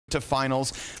to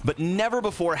finals, but never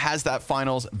before has that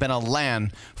finals been a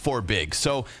LAN for Big.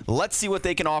 So let's see what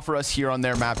they can offer us here on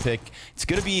their map pick. It's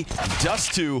going to be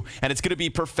Dust 2, and it's going to be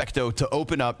Perfecto to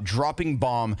open up, dropping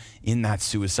bomb in that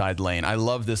suicide lane. I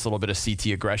love this little bit of CT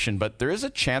aggression, but there is a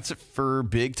chance for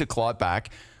Big to claw it back.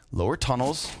 Lower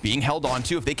tunnels being held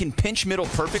onto. If they can pinch middle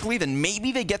perfectly, then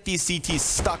maybe they get these CTs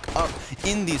stuck up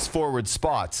in these forward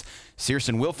spots.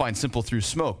 Searson will find Simple through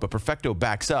smoke, but Perfecto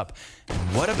backs up. And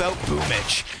what about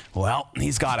Boomich? Well,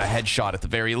 he's got a headshot at the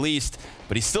very least,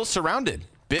 but he's still surrounded.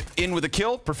 Bit in with a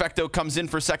kill. Perfecto comes in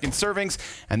for second servings,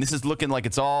 and this is looking like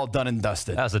it's all done and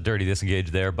dusted. That was a dirty disengage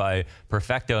there by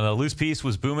Perfecto. And the loose piece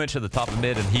was Boomich at the top of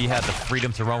mid, and he had the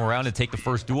freedom to roam around and take the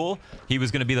first duel. He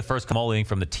was going to be the first Kamaliing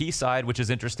from the T side, which is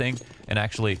interesting and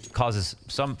actually causes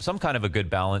some kind of a good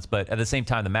balance. But at the same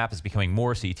time, the map is becoming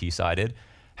more CT-sided.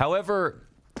 However,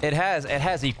 it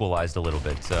has equalized a little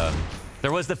bit.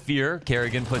 There was the fear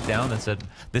Kerrigan put down that said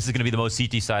this is going to be the most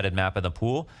CT-sided map in the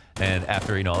pool. And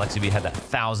after, you know, Alexibi had that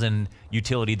 1,000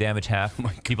 utility damage half,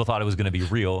 people thought it was going to be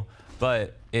real.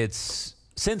 But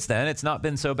since then, it's not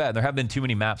been so bad. There have been too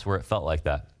many maps where it felt like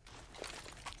that.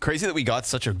 Crazy that we got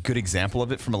such a good example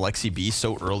of it from Alexibi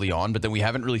so early on, but then we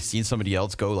haven't really seen somebody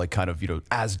else go like kind of, you know,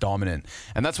 as dominant.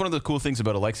 And that's one of the cool things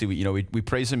about Alexi. We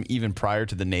praise him even prior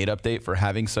to the nade update for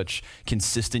having such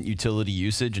consistent utility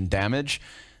usage and damage.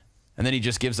 And then he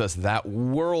just gives us that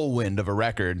whirlwind of a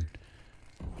record.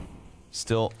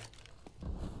 Still,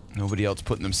 nobody else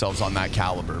putting themselves on that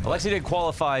caliber. Alexi did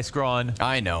qualify, Scrawn.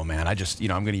 I know, man. I just, you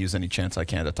know, I'm going to use any chance I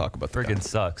can to talk about that. Friggin'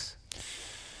 sucks.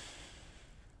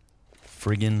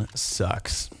 Friggin'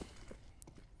 sucks.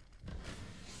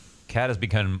 Cat has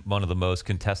become one of the most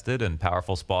contested and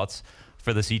powerful spots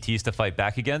for the CTs to fight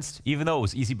back against. Even though it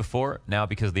was easy before, now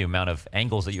because of the amount of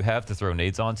angles that you have to throw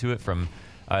nades onto it from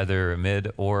either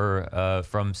mid or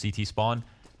from CT spawn,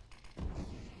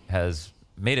 has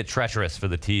made it treacherous for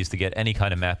the Ts to get any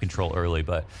kind of map control early.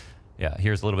 But yeah,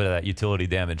 here's a little bit of that utility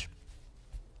damage.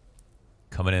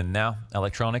 Coming in now,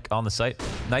 Electronic on the site.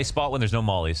 Nice spot when there's no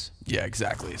mollies. Yeah,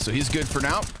 exactly. So he's good for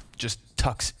now. Just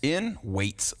tucks in,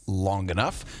 waits long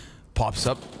enough, pops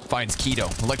up, finds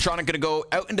Keto. Electronic going to go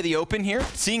out into the open here.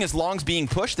 Seeing his longs being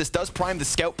pushed, this does prime the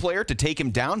scout player to take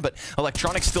him down, but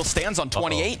Electronic still stands on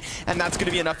 28, and that's going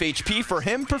to be enough HP for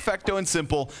him, Perfecto and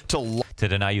Simple, to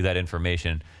deny you that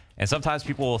information. And sometimes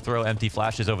people will throw empty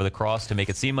flashes over the cross to make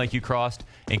it seem like you crossed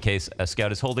in case a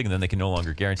scout is holding, and then they can no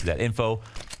longer guarantee that info.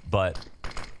 But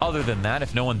other than that,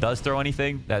 if no one does throw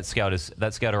anything, that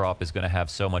scouter op is going to have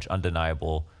so much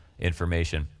undeniable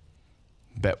information.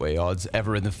 Betway odds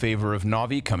ever in the favor of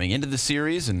Navi coming into the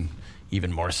series, and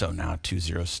even more so now.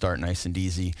 2-0 start, nice and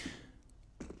easy.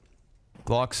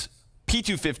 Glocks,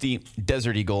 P250,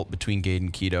 Desert Eagle between Gade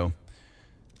and Keto.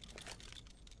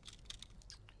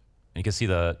 You can see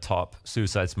the top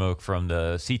suicide smoke from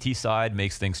the CT side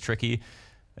makes things tricky.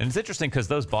 And it's interesting because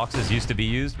those boxes used to be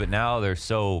used, but now they're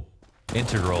so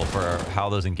integral for how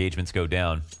those engagements go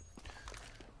down.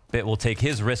 Bit will take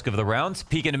his risk of the rounds.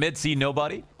 Peek into mid, see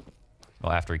nobody.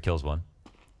 Well, after he kills one.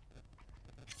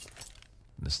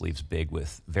 And this leaves Big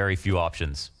with very few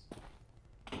options.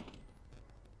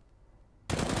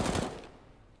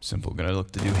 Simple gonna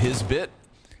look to do his bit.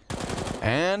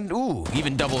 And, ooh,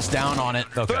 even doubles down on it.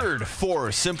 Okay. Third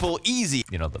for Simple, easy.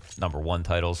 You know, the #1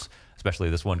 titles, especially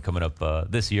this one coming up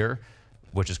this year,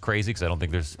 which is crazy because I don't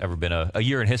think there's ever been a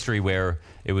year in history where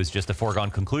it was just a foregone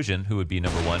conclusion who would be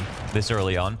 #1 this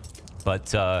early on.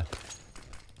 But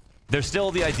there's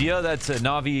still the idea that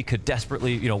Navi could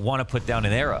desperately, you know, want to put down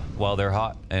an era while they're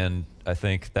hot. And I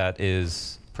think that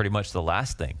is pretty much the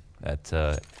last thing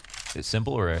that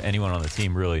Simple or anyone on the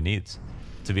team really needs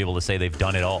to be able to say they've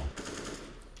done it all.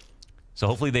 So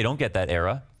hopefully they don't get that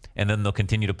era, and then they'll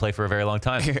continue to play for a very long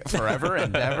time. Forever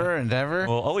and ever and ever.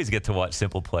 We'll always get to watch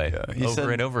Simple play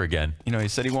over and over again. You know, he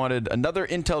said he wanted another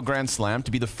Intel Grand Slam to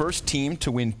be the first team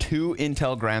to win 2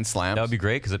 Intel Grand Slams. That would be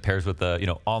great because it pairs with the, you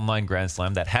know, online Grand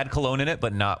Slam that had Cologne in it,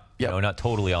 but not, you know, not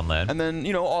totally on LAN. And then,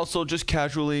 you know, also just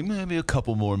casually, maybe a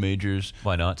couple more majors.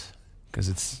 Why not? Because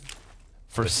it's,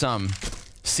 for some,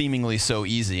 seemingly so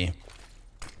easy.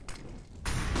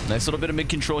 Nice little bit of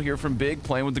mid-control here from Big,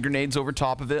 playing with the grenades over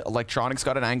top of it. Electronic's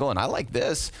got an angle, and I like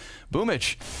this.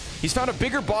 Boomich, he's found a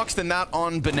bigger box than that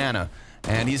on Banana,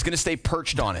 and he's going to stay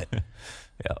perched on it.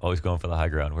 Yeah, always going for the high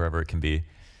ground, wherever it can be.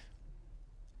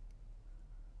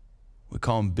 We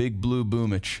call him Big Blue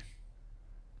Boomich.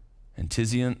 And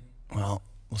Tizian, well,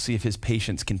 We'll see if his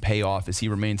patience can pay off as he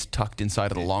remains tucked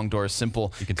inside of the long door.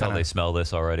 Simple. You can tell they smell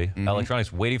this already.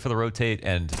 Electronics waiting for the rotate,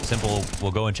 and Simple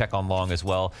will go and check on long as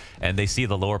well. And they see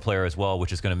the lower player as well,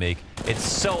 which is going to make it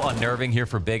so unnerving here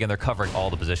for Big, and they're covering all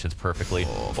the positions perfectly.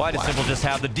 Why did Simple just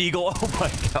have the deagle? Oh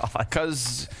my god.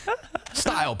 Because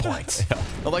style points. Yeah.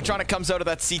 Electronic comes out of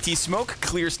that CT smoke,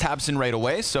 clears Tabson right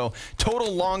away. So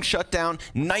total long shutdown.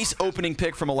 Nice opening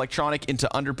pick from Electronic into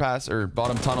underpass or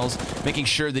bottom tunnels, making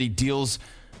sure that he deals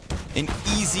an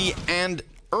easy and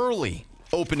early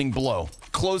opening blow.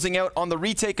 Closing out on the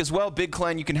retake as well. Big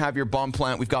Clan, you can have your bomb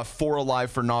plant. We've got 4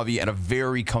 alive for Na'Vi and a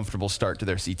very comfortable start to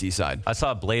their CT side. I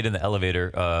saw Blade in the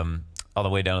elevator on the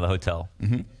way down to the hotel.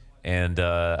 And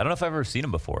I don't know if I've ever seen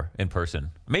him before in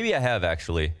person. Maybe I have,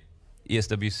 actually.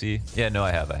 ESWC. Yeah, no,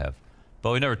 I have.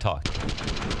 But we never talked.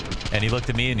 And he looked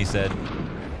at me and he said,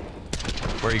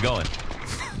 "Where are you going?"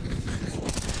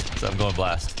 So I'm going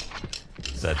blast.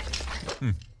 He said,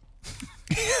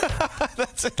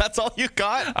 That's all you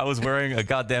got? I was wearing a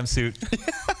goddamn suit.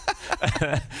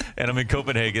 And I'm in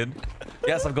Copenhagen.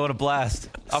 Yes, I'm going to blast.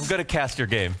 I'm going to cast your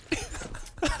game.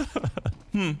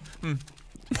 And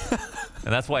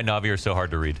that's why Na'Vi are so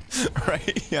hard to read.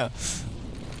 Right? Yeah.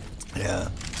 Yeah,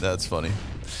 that's funny.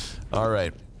 All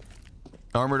right.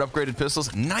 Armored upgraded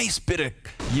pistols. Nice bit of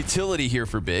utility here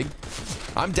for Big.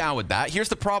 I'm down with that. Here's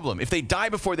the problem. If they die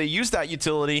before they use that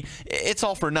utility, it's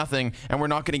all for nothing, and we're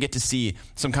not going to get to see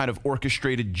some kind of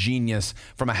orchestrated genius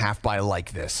from a half-buy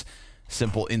like this.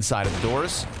 Simple inside of the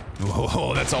doors.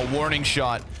 Whoa, that's a warning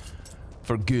shot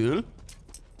for Gül.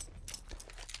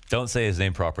 Don't say his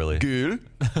name properly. Gül.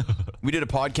 We did a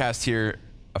podcast here,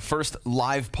 a first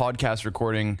live podcast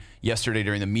recording yesterday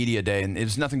during the media day, and it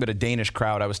was nothing but a Danish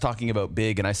crowd. I was talking about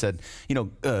Big, and I said, you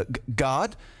know,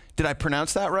 God, did I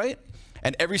pronounce that right?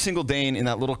 And every single Dane in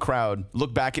that little crowd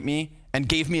looked back at me and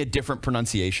gave me a different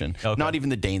pronunciation. Okay. Not even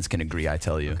the Danes can agree, I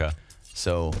tell you. Okay.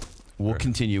 So we'll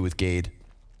continue with Gade.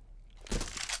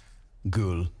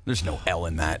 Gül. There's no L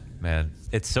in that. Man,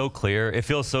 it's so clear. It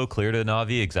feels so clear to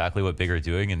Na'Vi exactly what Big are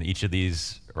doing in each of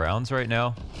these rounds right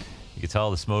now. You can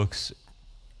tell the smoke's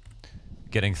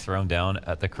getting thrown down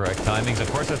at the correct timings.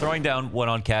 Of course, they're throwing down one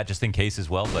on Cat just in case as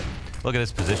well, but look at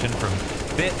this position from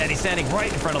Bit, and he's standing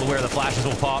right in front of where the flashes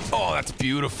will pop. Oh, that's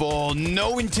beautiful.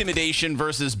 No intimidation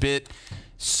versus Bit.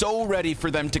 So ready for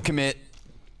them to commit.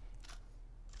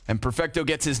 And Perfecto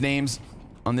gets his names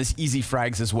on this easy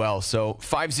frags as well. So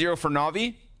 5-0 for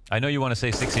Na'Vi. I know you want to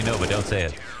say 6-0, but don't say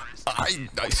it.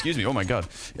 Excuse me. Oh my God.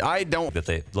 I don't. That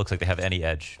they looks like they have any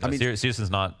edge. I mean, Searson's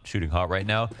not shooting hot right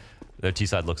now. Their T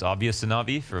side looks obvious to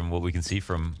Na'Vi from what we can see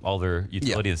from all their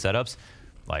utility and setups.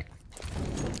 Like,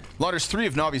 Lauders, 3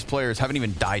 of Na'Vi's players haven't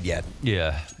even died yet.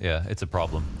 Yeah, it's a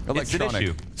problem. Electronic, it's an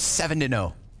issue.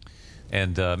 7-0.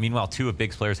 And meanwhile, 2 of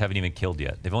Big's players haven't even killed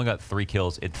yet. They've only got 3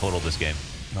 kills in total this game.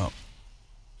 Oh.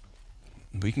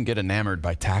 We can get enamored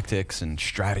by tactics and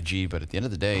strategy, but at the end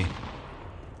of the day,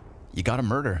 you got to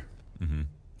murder. You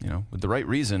know, with the right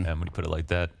reason. And when you put it like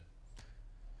that,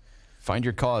 find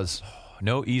your cause.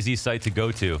 No easy site to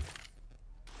go to.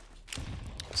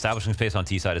 Establishing space on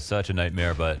T side is such a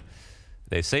nightmare, but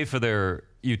they save for their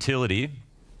utility.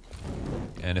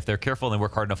 And if they're careful and they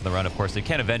work hard enough in the round, of course, they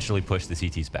can eventually push the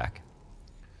CTs back.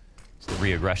 It's the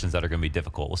re-aggressions that are going to be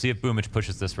difficult. We'll see if Boomich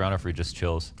pushes this round or if he just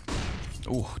chills.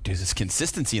 Ooh, there's this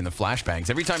consistency in the flashbangs.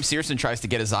 Every time Searson tries to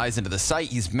get his eyes into the site,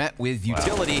 he's met with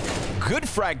utility. Wow. Good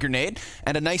frag grenade,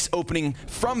 and a nice opening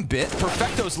from Bit.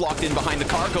 Perfecto's locked in behind the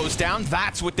car, goes down.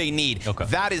 That's what they need. Okay.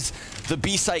 That is the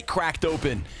B site cracked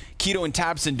open. Keto and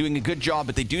Tabson doing a good job,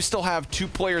 but they do still have 2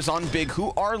 players on Big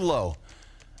who are low.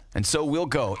 And so we'll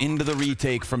go into the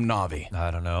retake from Na'Vi. I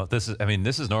don't know. This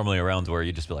is normally a round where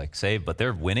you just be like, save, but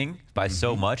they're winning by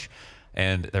so much.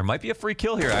 And there might be a free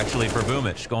kill here, actually, for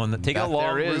Boomich. Taking a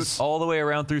long route all the way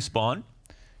around through spawn.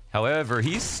 However,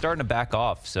 he's starting to back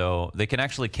off, so they can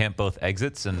actually camp both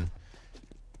exits. And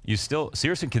you still...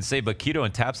 Searson can save, but Keto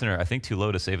and Tabson are, I think, too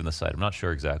low to save in the side. I'm not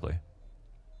sure exactly.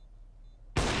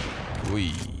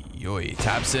 Oy, oy.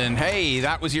 Tabson, hey,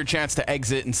 that was your chance to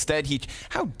exit. Instead, he...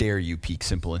 How dare you peek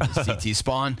Simple into CT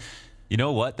spawn? You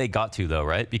know what? They got to, though,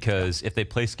 right? Because if they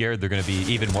play scared, they're going to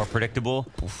be even more predictable.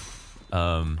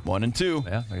 1 and 2.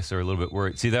 Yeah, I guess they're a little bit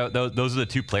worried. See, those are the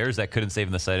 2 players that couldn't save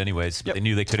in the site anyways. Yep. They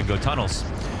knew they couldn't go tunnels.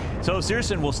 So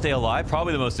Searson will stay alive,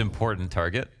 probably the most important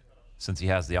target, since he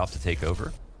has the op to take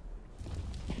over.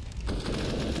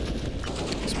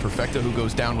 It's Perfecto who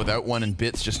goes down without one, and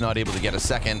Bit's just not able to get a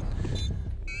second.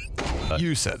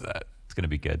 You said that. It's going to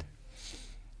be good.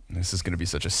 This is going to be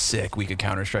such a sick week of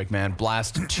Counter-Strike, man.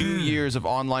 Blast 2 years of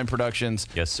online productions.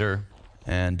 Yes, sir.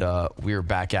 And we're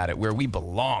back at it where we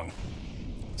belong.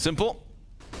 Simple.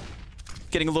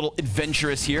 getting a little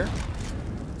adventurous here.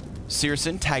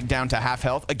 Searson tagged down to half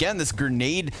health. Again, this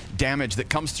grenade damage that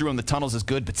comes through on the tunnels is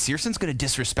good, but Searson's going to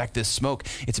disrespect this smoke.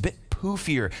 It's a bit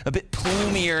poofier, a bit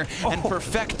plumier, and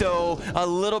Perfecto a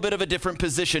little bit of a different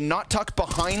position. Not tucked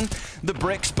behind the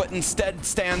bricks, but instead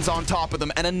stands on top of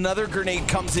them, and another grenade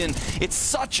comes in. It's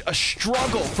such a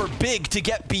struggle for Big to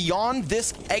get beyond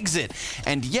this exit,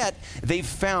 and yet they've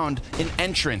found an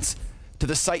entrance. To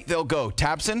the site they'll go.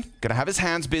 Tabson, gonna have his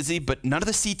hands busy, but none of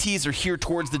the CTs are here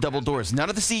towards the double doors.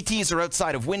 None of the CTs are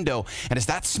outside of window, and as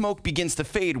that smoke begins to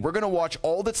fade, we're gonna watch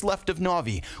all that's left of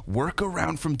Na'Vi work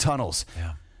around from tunnels.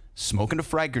 Yeah. Smoking a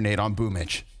frag grenade on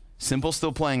Boomich. Simple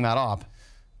still playing that op.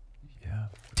 Yeah.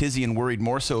 Tizian worried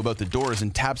more so about the doors,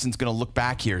 and Tabson's gonna look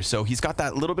back here. So he's got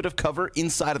that little bit of cover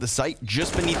inside of the site,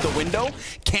 just beneath the window.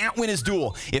 Can't win his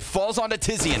duel. It falls onto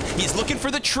Tizian. He's looking for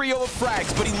the trio of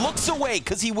frags, but he looks away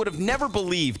because he would have never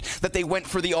believed that they went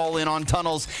for the all-in on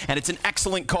tunnels, and it's an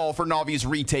excellent call for Na'Vi's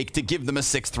retake to give them a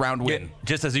 6th round win. Yeah,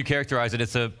 just as you characterize it,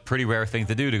 it's a pretty rare thing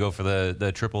to do to go for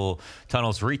the triple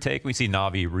tunnels retake. We see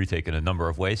Na'Vi retake in a number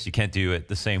of ways. You can't do it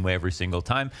the same way every single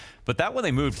time. But that one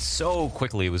they moved so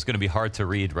quickly, it was going to be hard to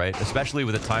read, right? Especially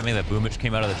with the timing that Boomich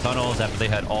came out of the tunnels after they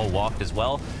had all walked as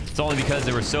well. It's only because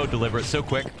they were so deliberate, so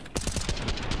quick.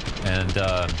 And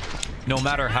no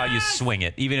matter how you swing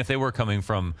it, even if they were coming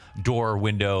from door,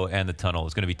 window, and the tunnel,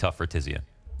 it's going to be tough for Tizian.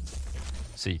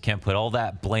 So you can't put all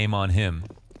that blame on him.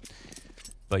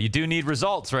 But you do need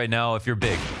results right now if you're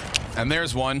Big. And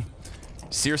there's one.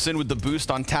 Searson with the boost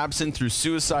on Tabson through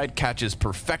suicide, catches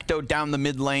Perfecto down the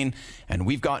mid lane, and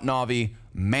we've got Na'Vi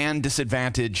man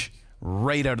disadvantage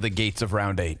right out of the gates of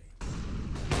round 8.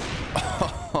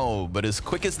 Oh, but as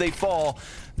quick as they fall,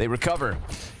 they recover.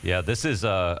 Yeah, this is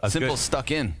a Simple good,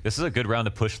 stuck in. This is a good round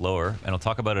to push lower, and I'll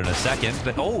talk about it in a second.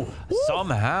 But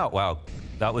somehow, wow,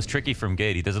 that was tricky from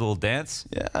Gate. He does a little dance,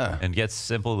 yeah, and gets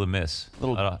Simple to miss.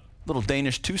 Little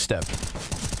Danish two-step.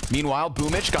 Meanwhile,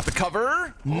 Boomich got the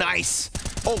cover. Nice.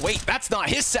 Oh, wait, that's not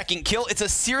his second kill. It's a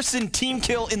Searson team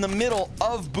kill in the middle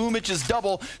of Boomich's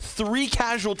double. 3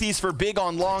 casualties for Big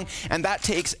on long, and that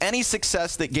takes any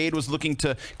success that Gade was looking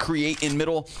to create in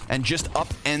middle and just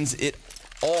upends it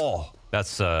all.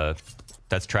 That's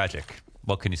tragic.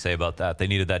 What can you say about that? They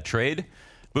needed that trade.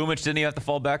 Boomich didn't even have to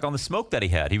fall back on the smoke that he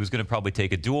had. He was going to probably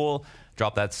take a duel,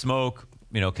 drop that smoke,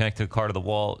 you know, connect to the car to the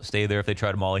wall, stay there if they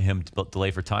try to molly him,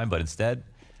 delay for time, but instead,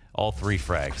 all 3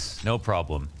 frags, no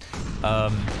problem.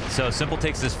 So Simple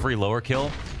takes this free lower kill,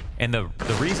 and the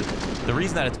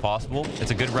reason that it's possible,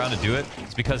 it's a good round to do it,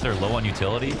 it's because they're low on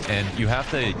utility, and you have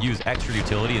to use extra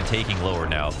utility in taking lower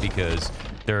now because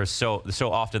there's so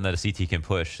often that a CT can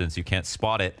push since you can't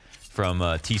spot it from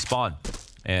T spawn,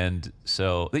 and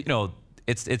so you know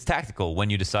it's tactical when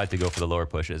you decide to go for the lower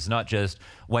pushes, not just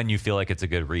when you feel like it's a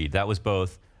good read. That was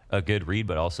both a good read,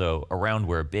 but also a round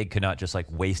where Big could not just like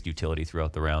waste utility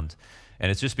throughout the round. And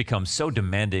it's just become so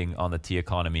demanding on the T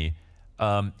economy.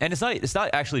 And it's not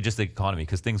actually just the economy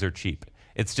because things are cheap.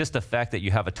 It's just the fact that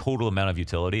you have a total amount of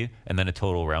utility and then a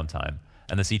total round time.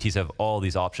 And the CTs have all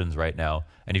these options right now.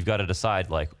 And you've got to decide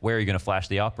like, where are you going to flash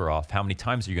the upper off? How many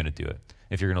times are you going to do it?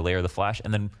 If you're going to layer the flash,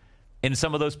 and then in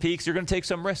some of those peaks, you're going to take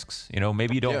some risks. You know,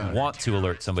 maybe you don't want to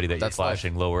alert somebody that you're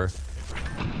flashing lower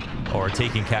or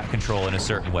taking cap control in a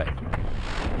certain way.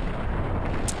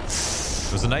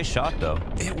 It was a nice shot, though.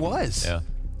 It was. Yeah,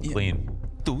 clean.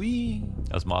 Dewey.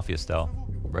 That was Mafia style,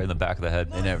 right in the back of the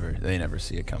head. They never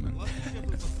see it coming.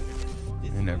 They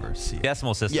never see it.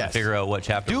 Decimal system. Yes. Figure out what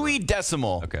chapter. Dewey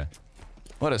Decimal. Okay.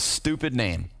 What a stupid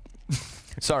name.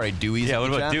 Sorry, Dewey. Yeah,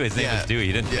 what about Dewey? His name was Dewey.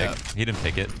 He didn't pick. He didn't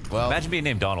pick it. Well, imagine being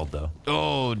named Donald, though.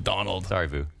 Oh, Donald. Sorry,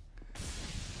 Vu.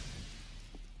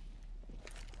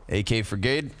 AK for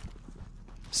Gade.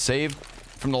 Saved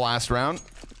from the last round.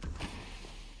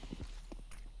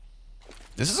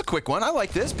 This is a quick one. I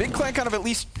like this. Big Clan kind of at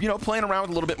least, you know, playing around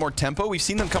with a little bit more tempo. We've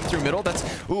seen them come through middle. That's,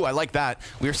 ooh, I like that.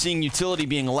 We're seeing utility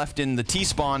being left in the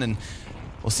T-spawn, and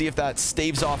we'll see if that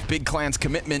staves off Big Clan's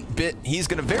commitment bit. He's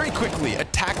going to very quickly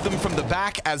attack them from the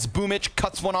back as Boomich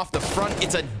cuts one off the front.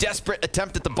 It's a desperate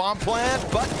attempt at the bomb plant,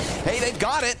 but hey, they've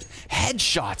got it.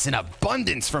 Headshots in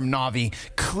abundance from Na'Vi.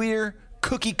 Clear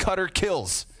cookie cutter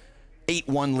kills.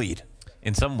 8-1 lead.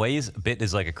 In some ways, Bit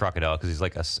is like a crocodile because he's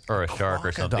like a shark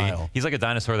or something. He's like a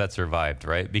dinosaur that survived,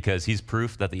 right? Because he's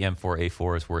proof that the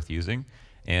M4A4 is worth using,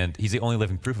 and he's the only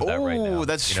living proof of that right now. Oh,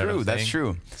 that's true. That's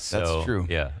true. That's true.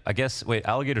 Yeah, I guess. Wait,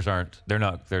 alligators aren't. They're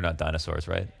not dinosaurs,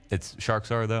 right? It's sharks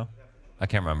are though. I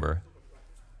can't remember.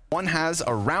 One has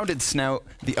a rounded snout.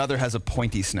 The other has a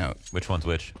pointy snout. Which one's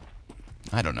which?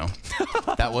 I don't know.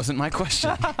 That wasn't my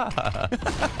question.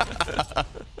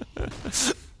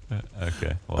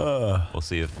 Okay, well, we'll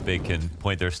see if Big can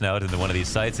point their snout into one of these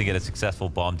sites and get a successful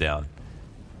bomb down.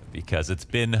 Because it's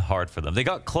been hard for them. They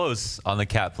got close on the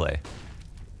cat play.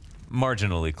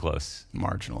 Marginally close.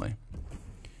 Marginally.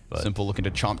 But Simple looking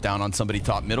to chomp down on somebody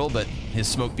top middle, but his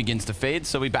smoke begins to fade,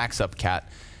 so he backs up cat.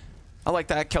 I like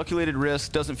that. Calculated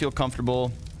risk, doesn't feel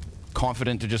comfortable.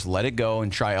 Confident to just let it go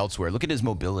and try elsewhere. Look at his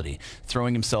mobility.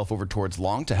 Throwing himself over towards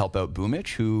long to help out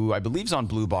Boomich, who I believe is on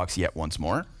blue box yet once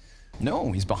more.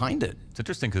 No, he's behind it. it's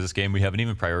interesting because this game we haven't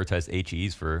even prioritized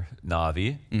HEs for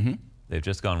Na'Vi. They've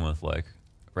just gone with like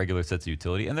regular sets of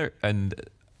utility, and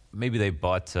maybe they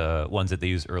bought ones that they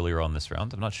used earlier on this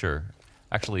round. I'm not sure.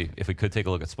 Actually, if we could take a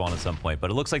look at spawn at some point,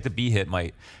 but it looks like the B hit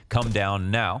might come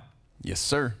down now. Yes,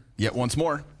 sir. Yet once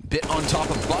more. Bit on top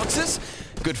of boxes.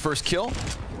 Good first kill.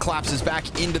 Collapses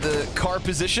back into the car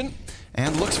position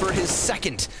and looks for his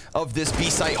second of this B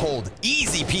site hold.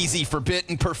 Easy peasy for Bit,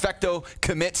 and Perfecto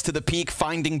commits to the peak,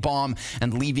 finding bomb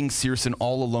and leaving Searson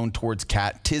all alone towards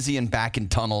cat. Tizian back in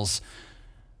tunnels.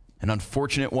 An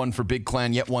unfortunate one for Big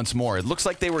Clan yet once more. It looks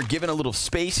like they were given a little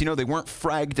space. You know, they weren't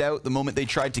fragged out the moment they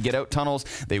tried to get out tunnels.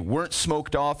 They weren't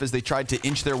smoked off as they tried to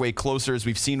inch their way closer, as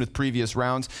we've seen with previous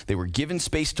rounds. They were given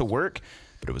space to work,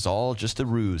 but it was all just a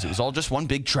ruse. It was all just one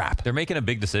big trap. They're making a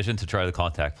big decision to try the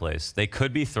contact plays. They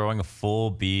could be throwing a full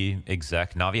B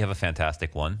exec. Na'Vi have a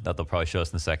fantastic one that they'll probably show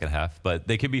us in the second half, but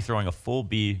they could be throwing a full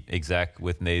B exec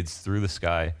with nades through the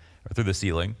sky or through the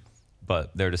ceiling.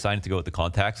 But they're deciding to go with the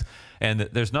contacts. And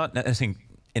there's not anything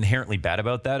inherently bad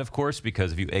about that, of course,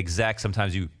 because if you exec,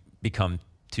 sometimes you become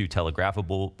too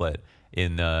telegraphable. But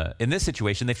in this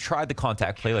situation, they've tried the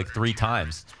contact play like 3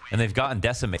 times, and they've gotten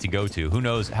Decimate to go to. Who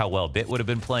knows how well Bit would have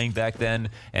been playing back then?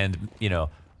 And, you know,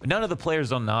 none of the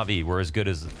players on Na'Vi were as good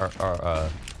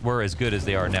as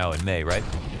they are now in May, right?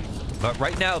 But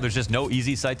right now, there's just no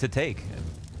easy site to take.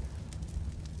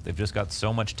 They've just got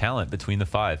so much talent between the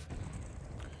 5.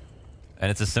 And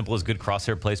it's as simple as good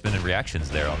crosshair placement and reactions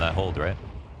there on that hold, right?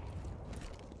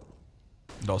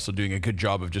 And also doing a good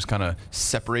job of just kind of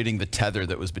separating the tether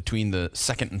that was between the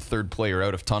second and third player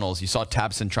out of tunnels. You saw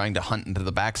Tabson trying to hunt into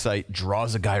the backside,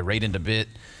 draws a guy right into Bit.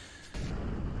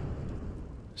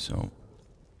 So,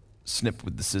 snip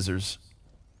with the scissors.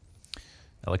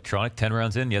 Electronic, 10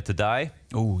 rounds in, yet to die.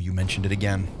 Oh, you mentioned it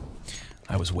again.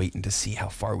 I was waiting to see how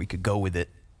far we could go with it.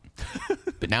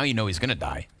 But now you know he's going to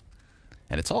die.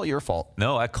 And it's all your fault.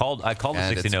 No, I called a 16-0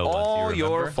 once. It's all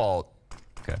your fault.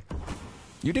 Okay.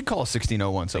 You did call a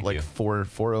 16-0 once at like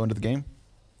 4-0 into the game.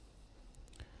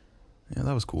 Yeah,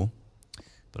 that was cool.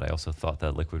 But I also thought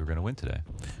that Liquid were going to win today.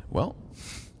 Well,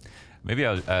 maybe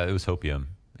it was Hopium.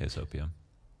 It was Hopium.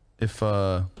 If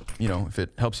you know, if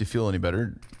it helps you feel any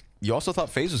better, you also thought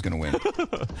FaZe was going to win.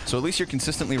 So at least you're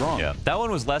consistently wrong. Yeah, that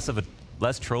one was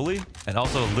less trolly and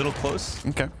also a little close.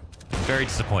 Okay. Very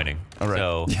disappointing. All right.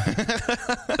 So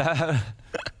that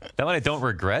one I don't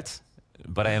regret,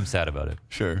 but I am sad about it.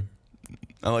 Sure.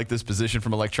 I like this position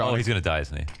from Electronic. Oh, he's gonna die,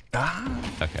 isn't he? Ah.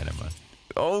 Okay, never mind.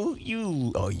 Oh,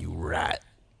 you rat.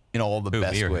 In all the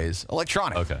best ways.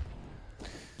 Electronic. Okay.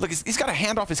 Look, he's got a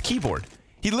hand off his keyboard.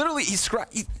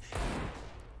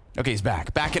 Okay, he's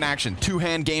back. Back in action.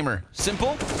 Two-hand gamer.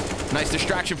 Simple. Nice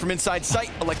distraction from inside sight.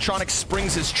 Electronic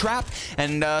springs his trap,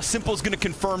 and Simple's going to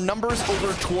confirm numbers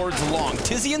over towards long.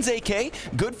 Tizian's AK,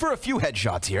 good for a few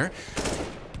headshots here.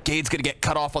 Gade's going to get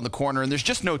cut off on the corner, and there's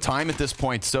just no time at this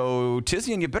point. So,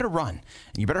 Tizian, you better run,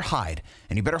 and you better hide,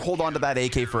 and you better hold on to that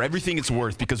AK for everything it's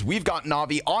worth, because we've got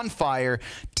Na'Vi on fire.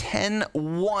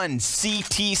 10-1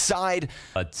 CT side.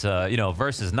 But, you know,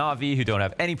 versus Na'Vi, who don't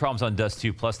have any problems on Dust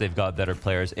 2, plus they've got better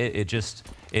players, it just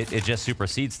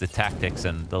supersedes the tactics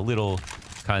and the little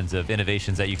kinds of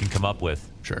innovations that you can come up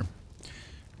with. Sure.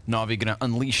 Na'Vi going to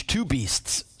unleash 2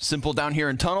 beasts. Simple down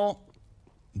here in tunnel.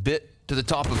 Bit to the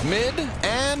top of mid,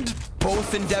 and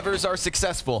both endeavors are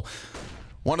successful.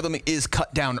 One of them is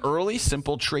cut down early.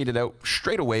 Simple traded out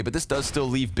straight away, but this does still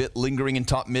leave Bit lingering in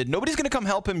top mid. Nobody's going to come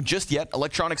help him just yet.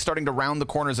 Electronic starting to round the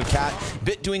corners of Cat.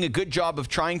 Bit doing a good job of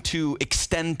trying to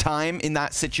extend time in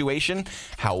that situation.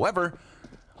 However,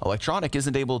 Electronic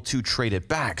isn't able to trade it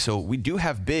back, so we do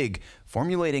have Big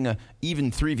formulating a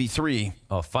even 3v3.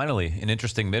 Oh, finally, an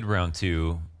interesting mid-round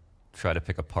to try to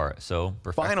pick apart. So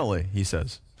finally, he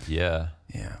says. Yeah.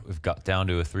 Yeah. We've got down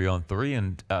to a 3-on-3,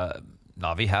 and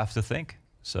Na'Vi have to think.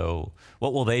 So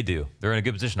what will they do? They're in a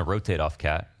good position to rotate off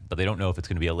Cat, but they don't know if it's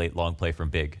going to be a late long play from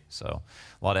Big. So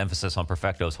a lot of emphasis on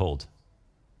Perfecto's hold.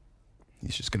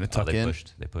 He's just going to tuck in.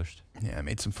 They pushed. Yeah,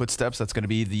 made some footsteps. That's going to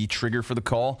be the trigger for the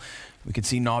call. We can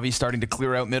see Na'Vi starting to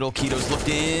clear out middle. Keto's looked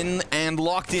in and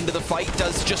locked into the fight.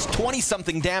 Does just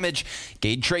 20-something damage.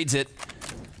 Gade trades it.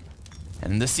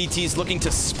 And the CT's looking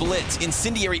to split.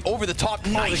 Incendiary over the top.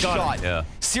 Nice shot. Yeah.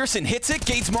 Searson hits it.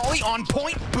 Gates Molly on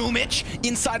point. Boomich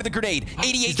inside of the grenade.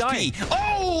 80 HP.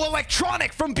 Oh,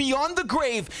 electronic from beyond the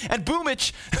grave. And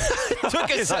Boomich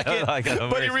took a second,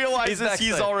 but he realizes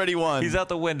he's already won. He's out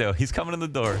the window. He's coming in the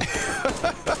door.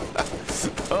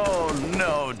 Oh,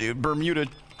 no, dude. Bermuda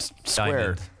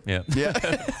Square. Diamond. Yeah.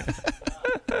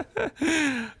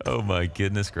 Oh, my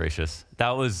goodness gracious.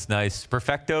 That was nice.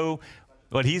 Perfecto.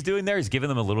 What he's doing there is giving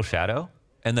them a little shadow,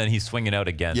 and then he's swinging out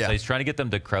again. Yeah. So he's trying to get them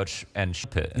to crouch and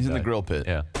pit. He's in the grill pit.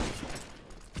 Yeah.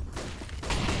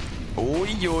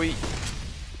 Oi, oi.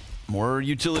 More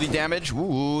utility damage.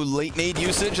 Ooh, late nade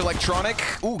usage. Electronic.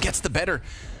 Ooh, gets the better.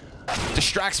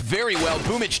 Distracts very well.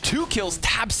 Boomich, 2 kills.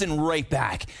 Tabson right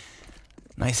back.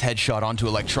 Nice headshot onto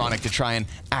Electronic to try and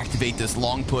activate this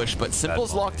long push, but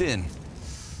Simple's locked in.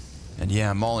 And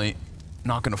yeah, Molly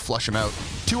not going to flush him out.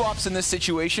 2 ops in this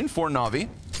situation for Na'Vi.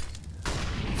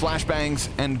 Flashbangs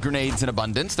and grenades in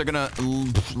abundance. They're going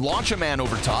to launch a man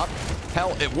over top.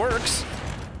 Hell, it works.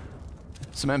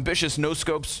 Some ambitious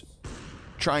no-scopes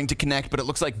trying to connect, but it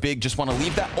looks like Big just want to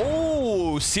leave that.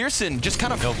 Oh, Searson just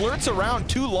kind of flirts around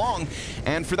too long.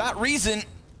 And for that reason,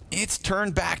 it's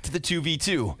turned back to the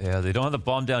 2v2. Yeah, they don't have the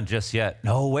bomb down just yet.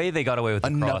 No way they got away with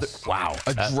the cross. Wow,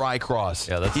 a dry cross.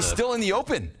 Yeah, he's still in the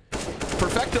open.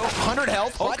 Perfecto, 100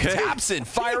 health, but Tabson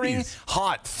firing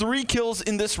hot. 3 kills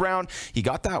in this round. He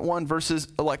got that one versus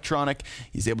Electronic.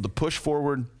 He's able to push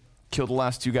forward, kill the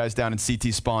last 2 guys down in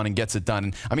CT spawn, and gets it done.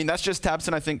 And, I mean, that's just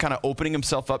Tabson, I think, kind of opening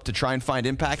himself up to try and find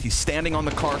impact. He's standing on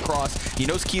the car cross. He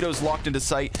knows Keto's locked into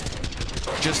sight.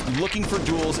 Just looking for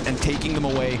duels and taking them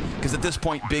away, because at this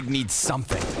point, Big needs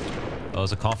something. Well, it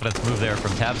was a confidence move there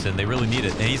from Tabson. They really need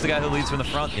it. And he's the guy who leads from the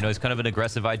front. You know, he's kind of an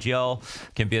aggressive IGL,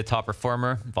 can be a top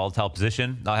performer, volatile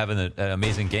position, not having an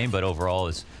amazing game, but overall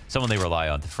is someone they rely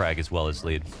on to frag as well as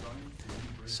lead.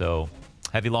 So,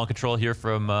 heavy long control here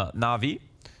from Na'Vi.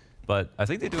 But I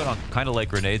think they do it on kind of like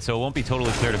grenade, so it won't be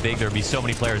totally clear to Big. There'll be so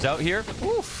many players out here.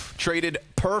 Oof. Traded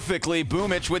perfectly.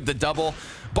 Boomich with the double.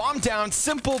 Bomb down,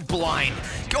 Simple blind.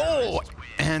 Go!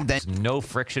 And then no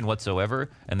friction whatsoever,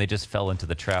 and they just fell into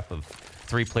the trap of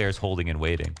 3 players holding and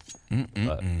waiting.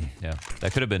 But, yeah,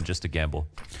 that could have been just a gamble.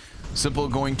 Simple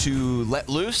going to let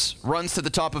loose. Runs to the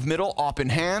top of middle. Op in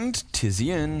hand.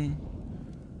 Tizian.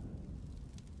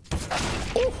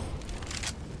 Oh!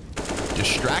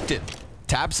 Distracted.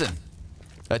 Tabson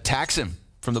attacks him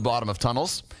from the bottom of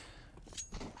tunnels.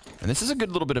 And this is a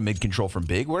good little bit of mid-control from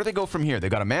Big. Where do they go from here? They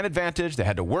got a man advantage. They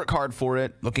had to work hard for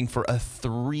it. Looking for a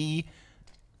 3-12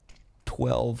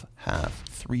 half.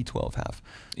 3-12 half.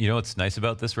 You know what's nice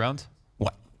about this round?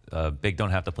 What? Big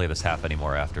don't have to play this half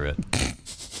anymore after it.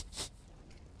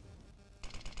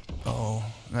 Oh,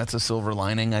 that's a silver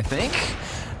lining, I think.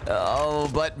 Oh,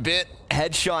 but Bit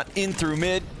headshot in through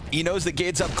mid. He knows that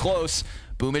Gate's up close.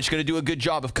 Boomich going to do a good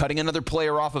job of cutting another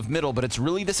player off of middle, but it's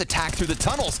really this attack through the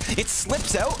tunnels. It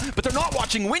slips out, but they're not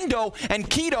watching window, and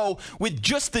Keto, with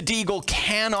just the deagle,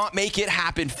 cannot make it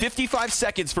happen. 55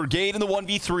 seconds for Gate in the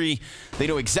 1v3. They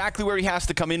know exactly where he has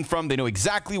to come in from. They know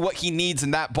exactly what he needs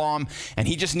in that bomb, and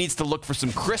he just needs to look for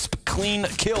some crisp, clean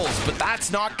kills, but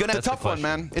that's not going to be a tough one,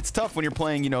 man. It's tough when you're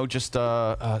playing, you know, just,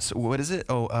 so what is it?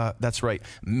 Oh, that's right.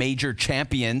 Major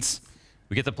champions.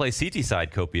 We get to play CT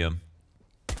side Copium.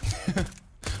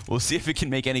 We'll see if it can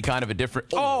make any kind of a difference.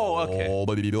 Oh, okay. Oh,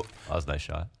 that was a nice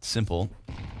shot. Simple.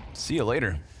 See you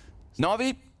later.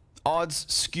 Na'Vi, odds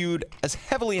skewed as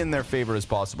heavily in their favor as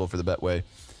possible for the Betway.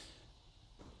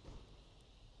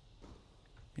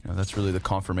 You know, that's really the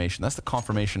confirmation. That's the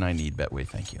confirmation I need, Betway.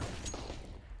 Thank you.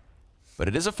 But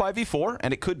it is a 5v4,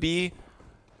 and it could be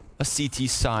a CT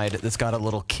side that's got a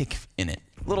little kick in it.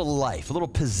 A little life, a little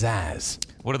pizzazz.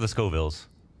 What are the Scovilles?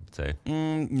 Say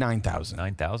 9,000.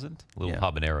 9,000? A little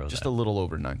habanero. Just a little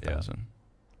over 9,000.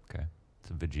 Yeah. Okay.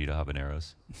 Some Vegeta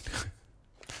habaneros.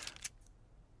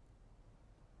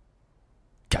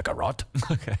 Kakarot.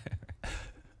 Okay.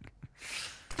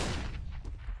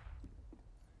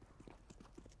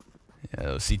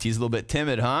 Yeah, CT's a little bit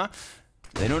timid, huh?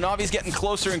 They know Na'Vi's getting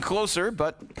closer and closer,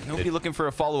 but nobody looking for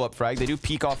a follow-up frag. They do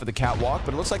peek off of the catwalk,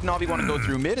 but it looks like Na'Vi want to go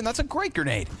through mid, and that's a great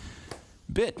grenade.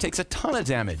 Bit takes a ton of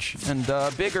damage, and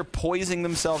Big are poising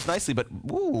themselves nicely, but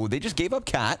ooh, they just gave up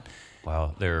Cat.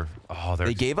 Wow,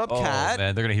 they gave up Cat.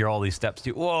 Man, they're gonna hear all these steps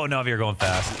too. Whoa, Na'Vi are going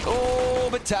fast. Oh,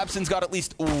 but Tabson's got at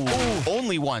least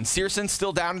only one. Searson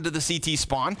still down into the CT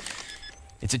spawn.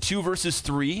 It's a 2 versus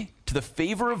 3 to the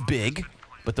favor of Big,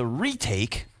 but the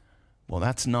retake, well,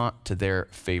 that's not to their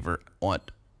favor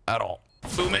at all.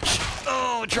 Boomich,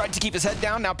 oh, tried to keep his head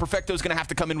down. Now Perfecto's going to have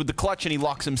to come in with the clutch, and he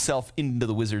locks himself into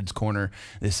the Wizard's corner.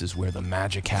 This is where the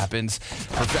magic happens.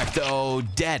 Perfecto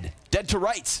dead. Dead to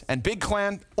rights. And Big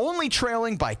Clan only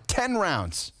trailing by 10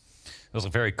 rounds. It was a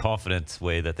very confident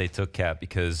way that they took Cat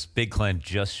because Big Clan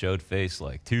just showed face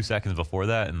like 2 seconds before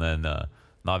that, and then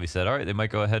Navi said, all right, they might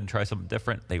go ahead and try something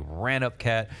different. They ran up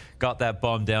Cat, got that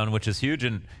bomb down, which is huge,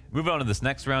 and moving on to this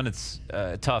next round, it's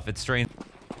tough. It's strained.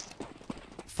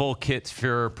 Full kit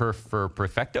for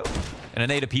Perfecto, and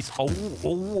an 8 apiece.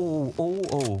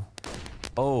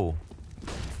 Oh.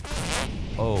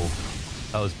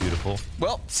 That was beautiful.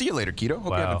 Well, see you later, Keto.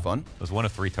 Hope you're having fun. It was 1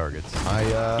 of 3 targets.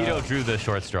 Keto drew the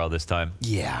short straw this time.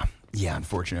 Yeah,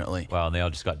 unfortunately. Wow, and they all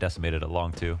just got decimated at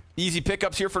long, too. Easy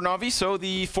pickups here for Navi, so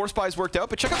the force buys worked out,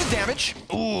 but check out the damage.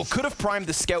 Ooh, could have primed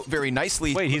the scout very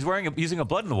nicely. Wait, he's using a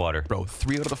blood in the water. Bro,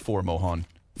 3 out of the 4, Mohan.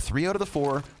 3 out of the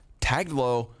 4, tagged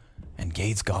low, and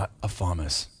Gade's got a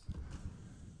FAMAS.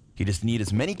 He just needs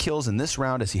as many kills in this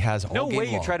round as he has all game long. No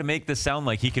way you try to make this sound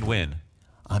like he could win.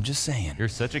 I'm just saying. You're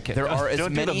such a kid.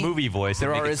 Don't do the movie voice.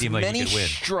 There are as many like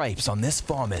stripes on this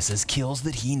FAMAS as kills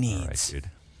that he needs. All right, dude.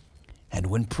 And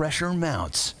when pressure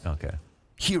mounts, okay,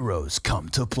 heroes come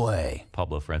to play.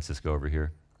 Pablo Francisco over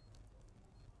here.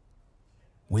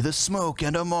 With a smoke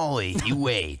and a molly, he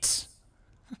waits.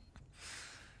 Are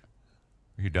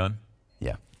you done?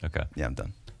 Yeah. Okay. Yeah, I'm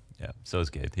done. Yeah, so is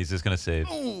Gabe. He's just going to save.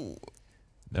 Ooh.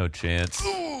 No chance.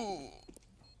 Ooh.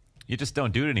 You just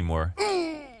don't do it anymore.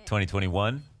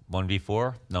 2021,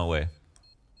 1v4, no way.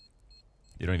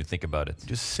 You don't even think about it.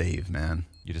 Just save, man.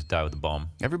 You just die with the bomb.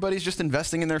 Everybody's just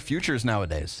investing in their futures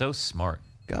nowadays. So smart.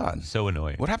 God. So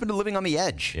annoying. What happened to living on the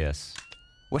edge? Yes.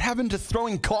 What happened to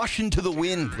throwing caution to the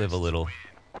wind? Live a little.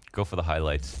 Go for the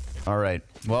highlights. All right.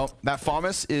 Well, that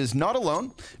FAMAS is not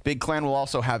alone. Big Clan will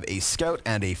also have a scout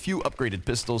and a few upgraded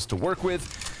pistols to work with.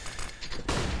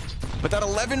 But that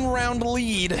 11-round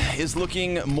lead is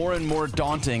looking more and more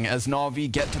daunting as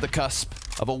Na'Vi get to the cusp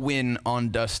of a win on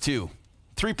Dust 2.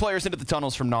 3 players into the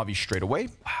tunnels from Na'Vi straight away.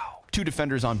 Wow. 2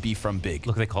 defenders on B from Big.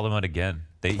 Look, they called him out again.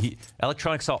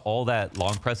 Electronic saw all that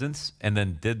long presence and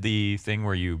then did the thing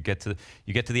where you get to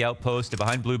the outpost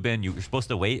behind blue bin. You're supposed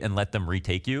to wait and let them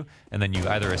retake you, and then you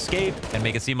either escape and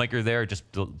make it seem like you're there, just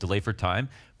delay for time.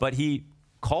 But he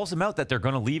calls them out that they're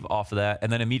going to leave off of that,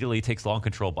 and then immediately takes long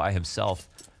control by himself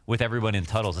with everyone in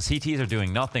tunnels. The CTs are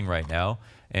doing nothing right now,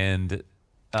 and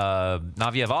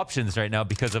Na'Vi have options right now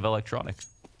because of Electronic.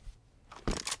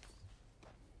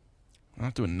 They're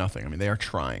not doing nothing. I mean, they are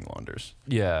trying, Wanders.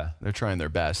 Yeah. They're trying their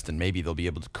best, and maybe they'll be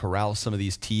able to corral some of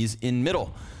these Ts in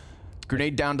middle.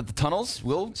 Grenade down to the tunnels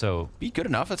will be good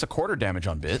enough. That's a quarter damage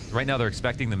on Bit. Right now, they're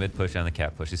expecting the mid push and the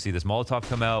cap push. You see this Molotov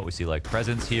come out. We see, like,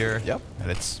 presence here. Yep,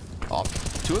 and it's off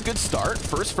to a good start.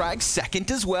 First frag, second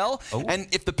as well. Oh. And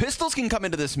if the pistols can come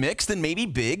into this mix, then maybe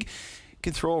Big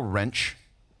can throw a wrench.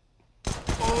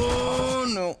 Oh,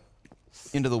 no.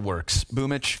 Into the works.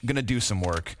 Boomich gonna do some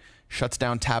work. Shuts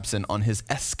down Tapson on his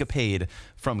escapade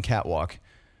from Catwalk.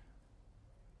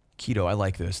 Keto, I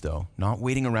like this, though. Not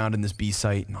waiting around in this B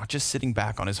site, not just sitting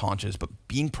back on his haunches, but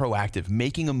being proactive,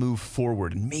 making a move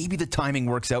forward, and maybe the timing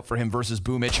works out for him versus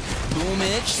Boomich.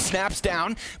 Boomich snaps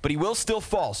down, but he will still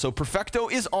fall. So Perfecto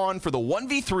is on for the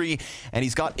 1v3, and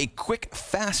he's got a quick,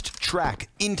 fast track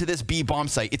into this B bomb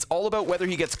site. It's all about whether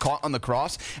he gets caught on the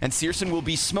cross, and Searson will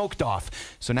be smoked off.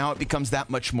 So now it becomes that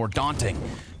much more daunting.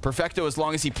 Perfecto, as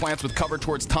long as he plants with cover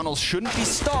towards tunnels, shouldn't be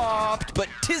stopped, but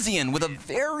Tizian, with a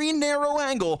very narrow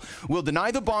angle, will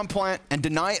deny the bomb plant and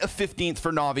deny a 15th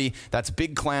for Na'Vi. That's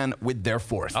Big Clan with their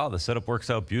 4th. Oh, the setup works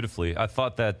out beautifully. I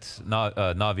thought that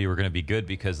Na'Vi were going to be good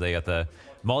because they got the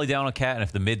molly down on Cat, and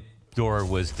if the mid door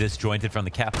was disjointed from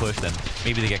the Cat push, then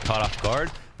maybe they get caught off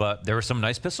guard. But there were some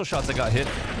nice pistol shots that got hit.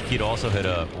 He'd also hit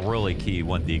a really key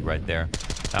 1D right there.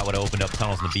 That would have opened up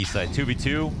tunnels on the B side.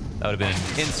 2v2, that would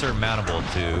have been insurmountable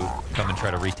to come and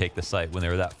try to retake the site when they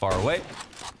were that far away.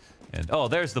 And oh,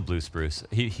 there's the blue spruce.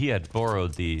 He had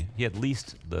borrowed he had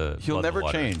leased the He'll never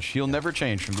change. He'll never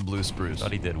change from the blue spruce.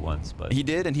 Thought he did once, but he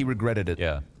did, and he regretted it.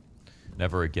 Yeah,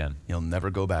 never again. He'll never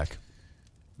go back.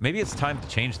 Maybe it's time to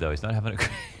change, though. He's not having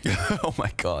a oh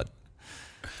my God.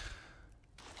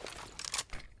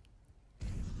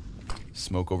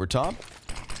 Smoke over top.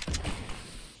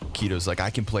 Keto's like, I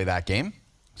can play that game.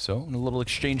 So, a little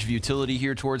exchange of utility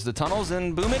here towards the tunnels,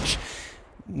 and Boomich,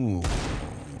 ooh,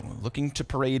 looking to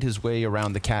parade his way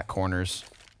around the cat corners.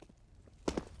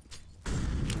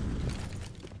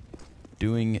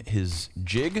 Doing his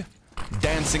jig,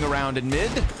 dancing around in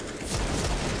mid.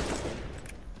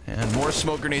 And more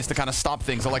smoke grenades to kind of stop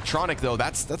things. Electronic, though,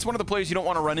 that's one of the players you don't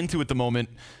want to run into at the moment.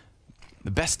 The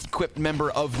best equipped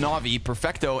member of Na'Vi,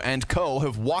 Perfecto, and co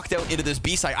have walked out into this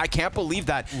B site. I can't believe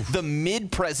that. Oof. The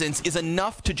mid presence is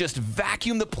enough to just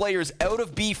vacuum the players out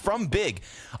of B from Big.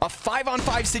 A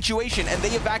 5-on-5 situation, and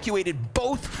they evacuated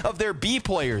both of their B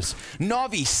players.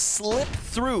 Na'Vi slip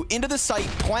through into the site,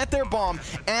 plant their bomb,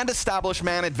 and establish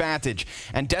man advantage.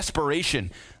 And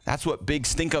desperation. That's what Big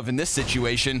stink of in this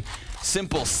situation.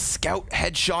 Simple scout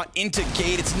headshot into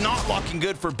gate. It's not looking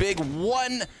good for Big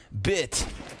one bit.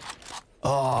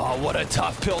 Oh, what a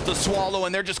tough pill to swallow,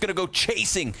 and they're just going to go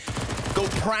chasing. Go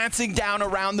prancing down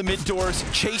around the mid doors,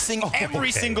 chasing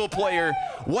every single player.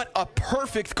 What a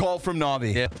perfect call from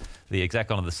Na'Vi. Yeah. The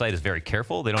exec on the site is very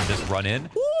careful. They don't just run in.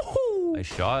 Woohoo! Nice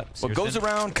shot. What goes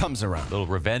around comes around. A little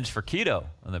revenge for Keto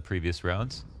on the previous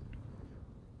rounds.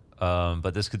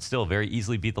 But this could still very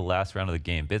easily be the last round of the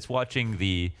game. Bits watching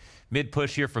the mid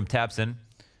push here from Tapson.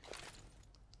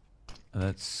 And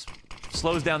that's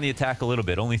slows down the attack a little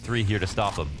bit. Only 3 here to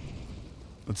stop him.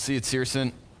 Let's see it,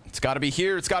 Searson. It's got to be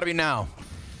here. It's got to be now.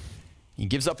 He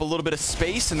gives up a little bit of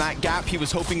space, and that gap he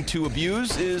was hoping to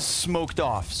abuse is smoked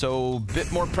off. So a bit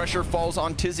more pressure falls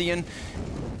on Tizian.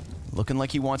 Looking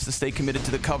like he wants to stay committed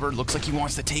to the cover. Looks like he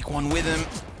wants to take one with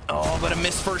him. Oh, but a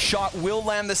missed first shot will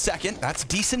land the second. That's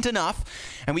decent enough.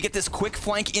 And we get this quick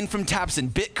flank in from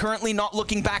Tapson. Bit currently not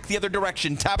looking back the other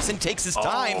direction. Tapson takes his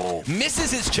time,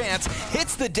 misses his chance,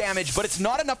 hits the damage, but it's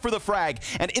not enough for the frag.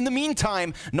 And in the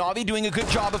meantime, Na'Vi doing a good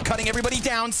job of cutting everybody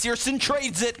down. Searson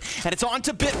trades it, and it's on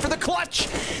to Bit for the clutch.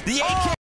 The AK